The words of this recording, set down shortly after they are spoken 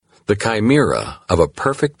The Chimera of a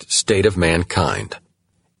Perfect State of Mankind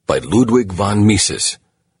by Ludwig von Mises.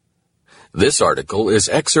 This article is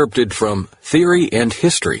excerpted from Theory and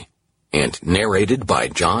History and narrated by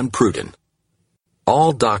John Pruden.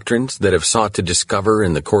 All doctrines that have sought to discover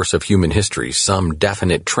in the course of human history some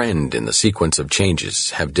definite trend in the sequence of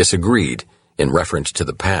changes have disagreed, in reference to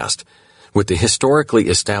the past, with the historically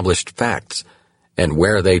established facts, and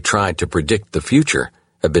where they tried to predict the future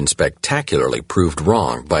have been spectacularly proved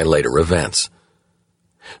wrong by later events.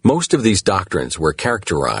 Most of these doctrines were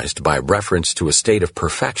characterized by reference to a state of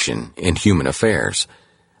perfection in human affairs.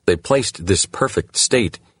 They placed this perfect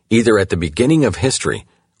state either at the beginning of history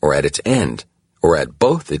or at its end, or at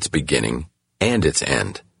both its beginning and its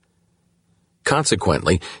end.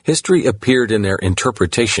 Consequently, history appeared in their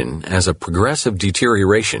interpretation as a progressive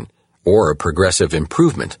deterioration or a progressive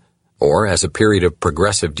improvement, or as a period of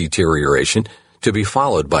progressive deterioration to be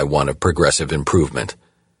followed by one of progressive improvement.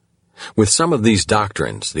 With some of these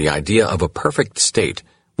doctrines, the idea of a perfect state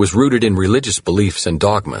was rooted in religious beliefs and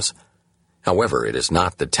dogmas. However, it is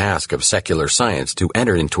not the task of secular science to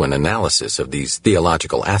enter into an analysis of these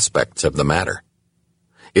theological aspects of the matter.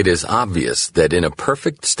 It is obvious that in a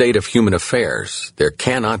perfect state of human affairs, there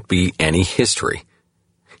cannot be any history.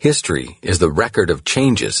 History is the record of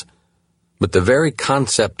changes, but the very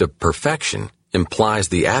concept of perfection implies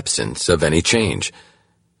the absence of any change,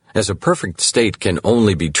 as a perfect state can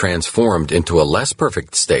only be transformed into a less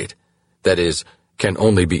perfect state, that is, can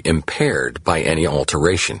only be impaired by any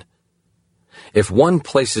alteration. If one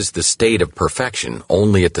places the state of perfection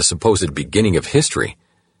only at the supposed beginning of history,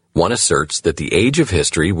 one asserts that the age of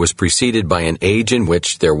history was preceded by an age in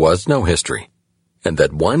which there was no history, and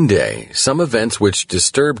that one day some events which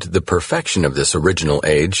disturbed the perfection of this original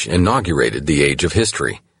age inaugurated the age of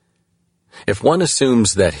history. If one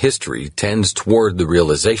assumes that history tends toward the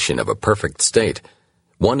realization of a perfect state,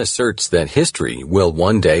 one asserts that history will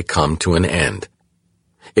one day come to an end.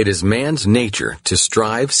 It is man's nature to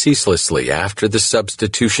strive ceaselessly after the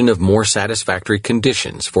substitution of more satisfactory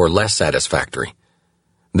conditions for less satisfactory.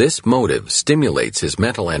 This motive stimulates his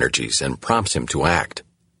mental energies and prompts him to act.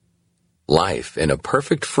 Life in a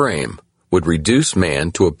perfect frame would reduce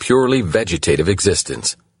man to a purely vegetative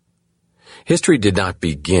existence. History did not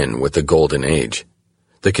begin with the Golden Age.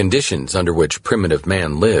 The conditions under which primitive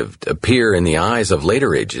man lived appear in the eyes of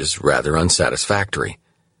later ages rather unsatisfactory.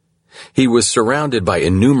 He was surrounded by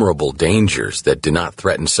innumerable dangers that did not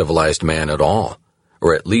threaten civilized man at all,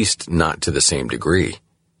 or at least not to the same degree.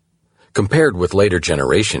 Compared with later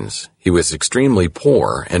generations, he was extremely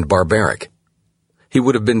poor and barbaric. He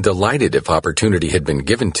would have been delighted if opportunity had been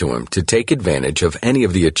given to him to take advantage of any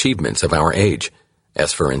of the achievements of our age,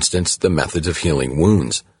 as for instance the methods of healing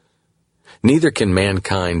wounds. Neither can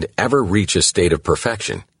mankind ever reach a state of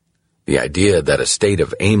perfection. The idea that a state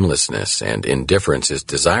of aimlessness and indifference is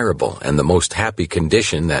desirable and the most happy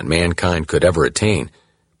condition that mankind could ever attain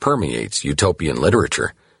permeates utopian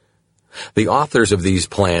literature. The authors of these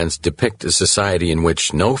plans depict a society in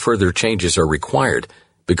which no further changes are required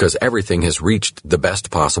because everything has reached the best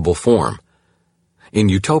possible form. In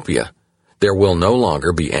utopia, there will no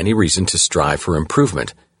longer be any reason to strive for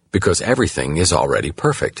improvement because everything is already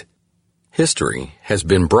perfect. History has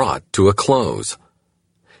been brought to a close.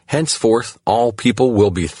 Henceforth, all people will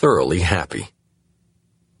be thoroughly happy.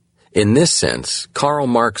 In this sense, Karl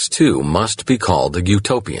Marx too must be called a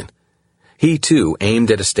utopian. He too aimed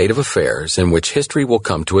at a state of affairs in which history will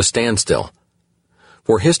come to a standstill.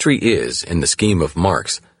 For history is, in the scheme of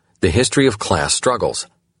Marx, the history of class struggles.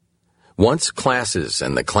 Once classes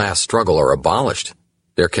and the class struggle are abolished,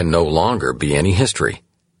 there can no longer be any history.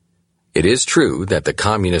 It is true that the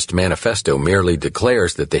Communist Manifesto merely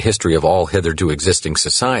declares that the history of all hitherto existing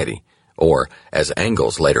society, or, as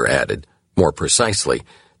Engels later added, more precisely,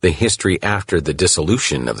 the history after the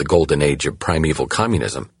dissolution of the golden age of primeval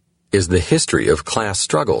communism, is the history of class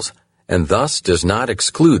struggles, and thus does not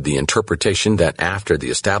exclude the interpretation that after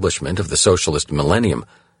the establishment of the socialist millennium,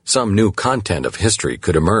 some new content of history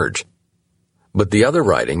could emerge. But the other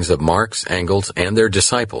writings of Marx, Engels, and their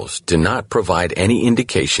disciples do not provide any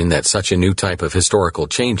indication that such a new type of historical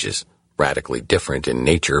changes, radically different in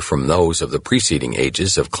nature from those of the preceding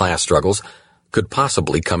ages of class struggles, could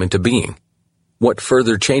possibly come into being. What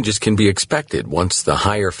further changes can be expected once the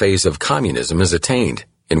higher phase of communism is attained,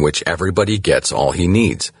 in which everybody gets all he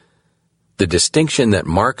needs? The distinction that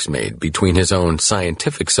Marx made between his own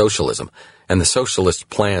scientific socialism and the socialist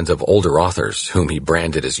plans of older authors whom he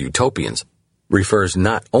branded as utopians refers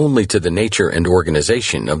not only to the nature and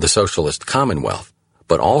organization of the socialist commonwealth,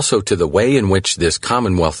 but also to the way in which this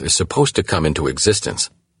commonwealth is supposed to come into existence.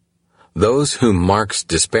 Those whom Marx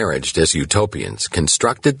disparaged as utopians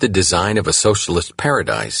constructed the design of a socialist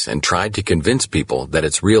paradise and tried to convince people that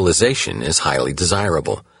its realization is highly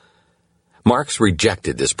desirable. Marx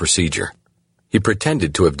rejected this procedure. He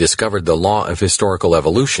pretended to have discovered the law of historical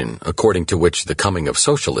evolution, according to which the coming of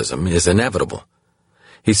socialism is inevitable.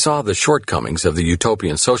 He saw the shortcomings of the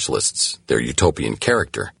utopian socialists, their utopian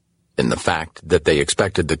character, in the fact that they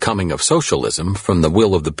expected the coming of socialism from the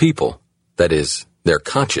will of the people, that is, their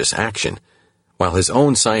conscious action, while his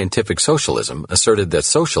own scientific socialism asserted that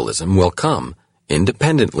socialism will come,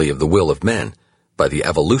 independently of the will of men, by the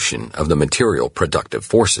evolution of the material productive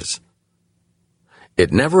forces.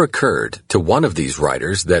 It never occurred to one of these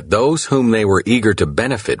writers that those whom they were eager to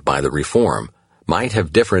benefit by the reform might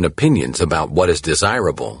have different opinions about what is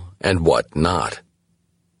desirable and what not.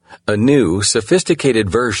 A new, sophisticated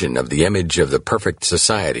version of the image of the perfect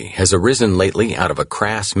society has arisen lately out of a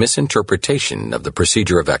crass misinterpretation of the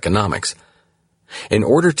procedure of economics. In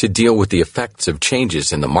order to deal with the effects of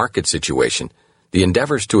changes in the market situation, the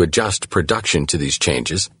endeavors to adjust production to these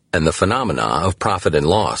changes, and the phenomena of profit and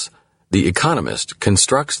loss, the economist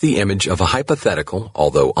constructs the image of a hypothetical,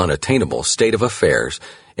 although unattainable, state of affairs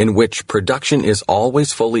in which production is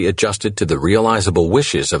always fully adjusted to the realizable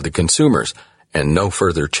wishes of the consumers, and no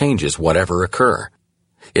further changes whatever occur.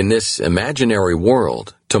 In this imaginary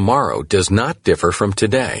world, tomorrow does not differ from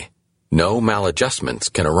today. No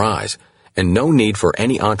maladjustments can arise, and no need for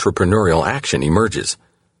any entrepreneurial action emerges.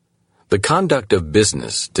 The conduct of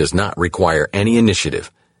business does not require any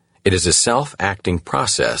initiative. It is a self-acting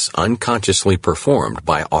process unconsciously performed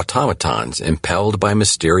by automatons impelled by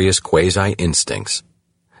mysterious quasi-instincts.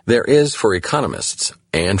 There is for economists,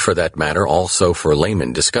 and for that matter also for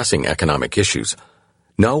laymen discussing economic issues,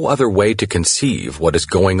 no other way to conceive what is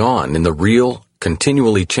going on in the real,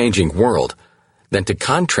 continually changing world than to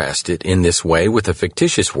contrast it in this way with a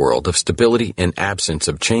fictitious world of stability and absence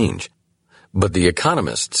of change. But the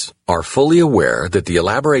economists are fully aware that the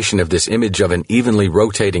elaboration of this image of an evenly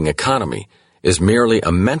rotating economy is merely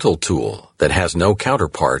a mental tool that has no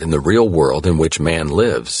counterpart in the real world in which man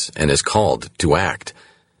lives and is called to act.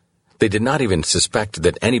 They did not even suspect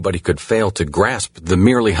that anybody could fail to grasp the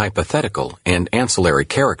merely hypothetical and ancillary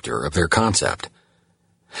character of their concept.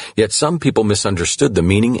 Yet some people misunderstood the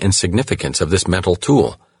meaning and significance of this mental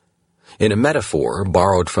tool. In a metaphor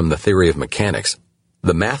borrowed from the theory of mechanics,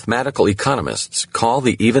 the mathematical economists call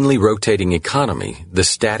the evenly rotating economy the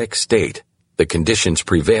static state, the conditions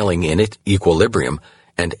prevailing in it equilibrium,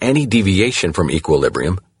 and any deviation from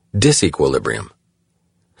equilibrium disequilibrium.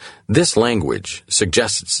 This language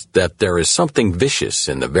suggests that there is something vicious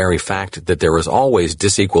in the very fact that there is always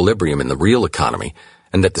disequilibrium in the real economy,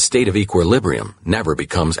 and that the state of equilibrium never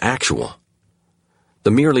becomes actual.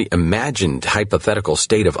 The merely imagined hypothetical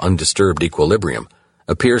state of undisturbed equilibrium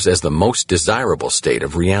appears as the most desirable state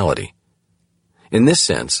of reality. In this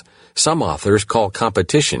sense, some authors call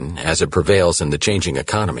competition, as it prevails in the changing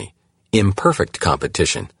economy, imperfect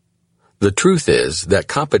competition. The truth is that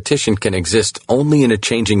competition can exist only in a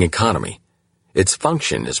changing economy. Its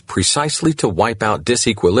function is precisely to wipe out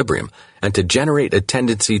disequilibrium and to generate a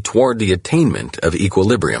tendency toward the attainment of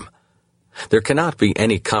equilibrium. There cannot be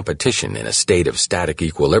any competition in a state of static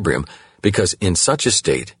equilibrium because in such a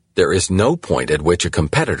state there is no point at which a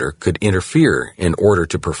competitor could interfere in order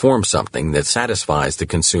to perform something that satisfies the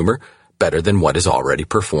consumer better than what is already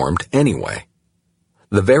performed anyway.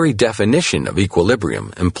 The very definition of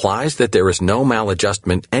equilibrium implies that there is no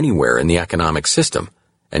maladjustment anywhere in the economic system,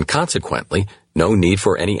 and consequently, no need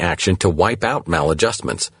for any action to wipe out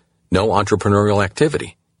maladjustments, no entrepreneurial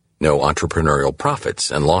activity, no entrepreneurial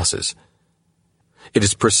profits and losses. It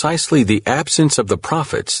is precisely the absence of the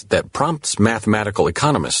profits that prompts mathematical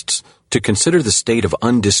economists to consider the state of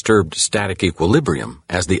undisturbed static equilibrium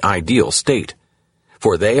as the ideal state,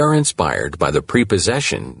 for they are inspired by the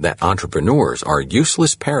prepossession that entrepreneurs are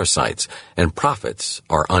useless parasites and profits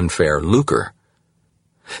are unfair lucre.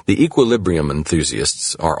 The equilibrium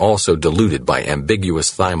enthusiasts are also deluded by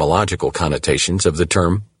ambiguous thymological connotations of the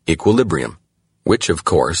term equilibrium, which of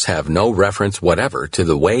course have no reference whatever to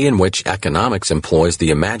the way in which economics employs the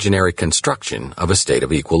imaginary construction of a state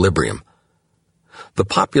of equilibrium. The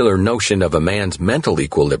popular notion of a man's mental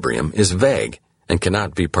equilibrium is vague and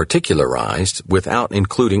cannot be particularized without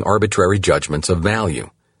including arbitrary judgments of value.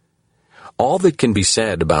 All that can be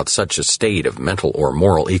said about such a state of mental or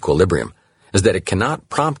moral equilibrium is that it cannot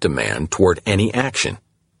prompt a man toward any action.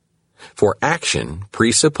 For action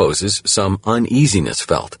presupposes some uneasiness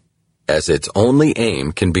felt, as its only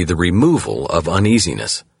aim can be the removal of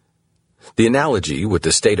uneasiness. The analogy with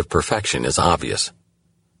the state of perfection is obvious.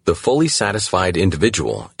 The fully satisfied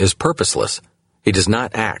individual is purposeless. He does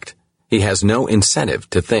not act. He has no incentive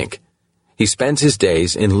to think. He spends his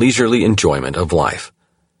days in leisurely enjoyment of life.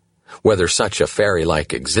 Whether such a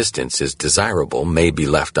fairy-like existence is desirable may be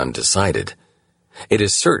left undecided. It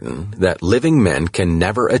is certain that living men can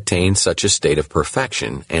never attain such a state of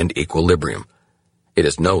perfection and equilibrium. It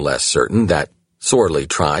is no less certain that, sorely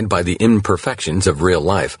tried by the imperfections of real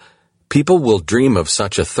life, people will dream of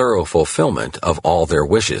such a thorough fulfillment of all their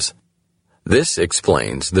wishes. This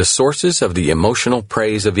explains the sources of the emotional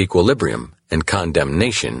praise of equilibrium and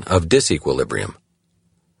condemnation of disequilibrium.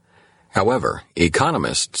 However,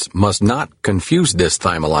 economists must not confuse this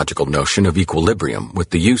thymological notion of equilibrium with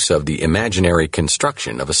the use of the imaginary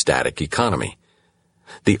construction of a static economy.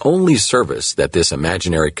 The only service that this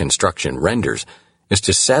imaginary construction renders is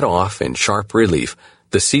to set off in sharp relief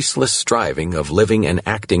the ceaseless striving of living and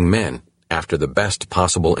acting men after the best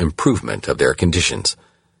possible improvement of their conditions.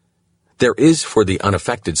 There is for the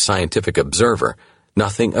unaffected scientific observer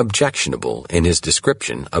nothing objectionable in his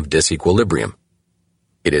description of disequilibrium.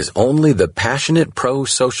 It is only the passionate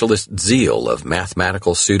pro-socialist zeal of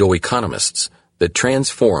mathematical pseudo-economists that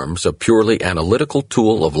transforms a purely analytical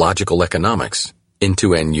tool of logical economics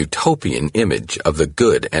into an utopian image of the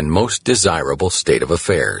good and most desirable state of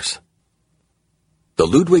affairs. The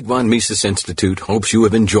Ludwig von Mises Institute hopes you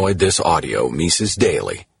have enjoyed this audio Mises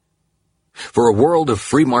Daily. For a world of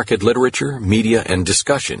free market literature, media, and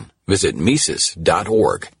discussion, visit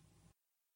Mises.org.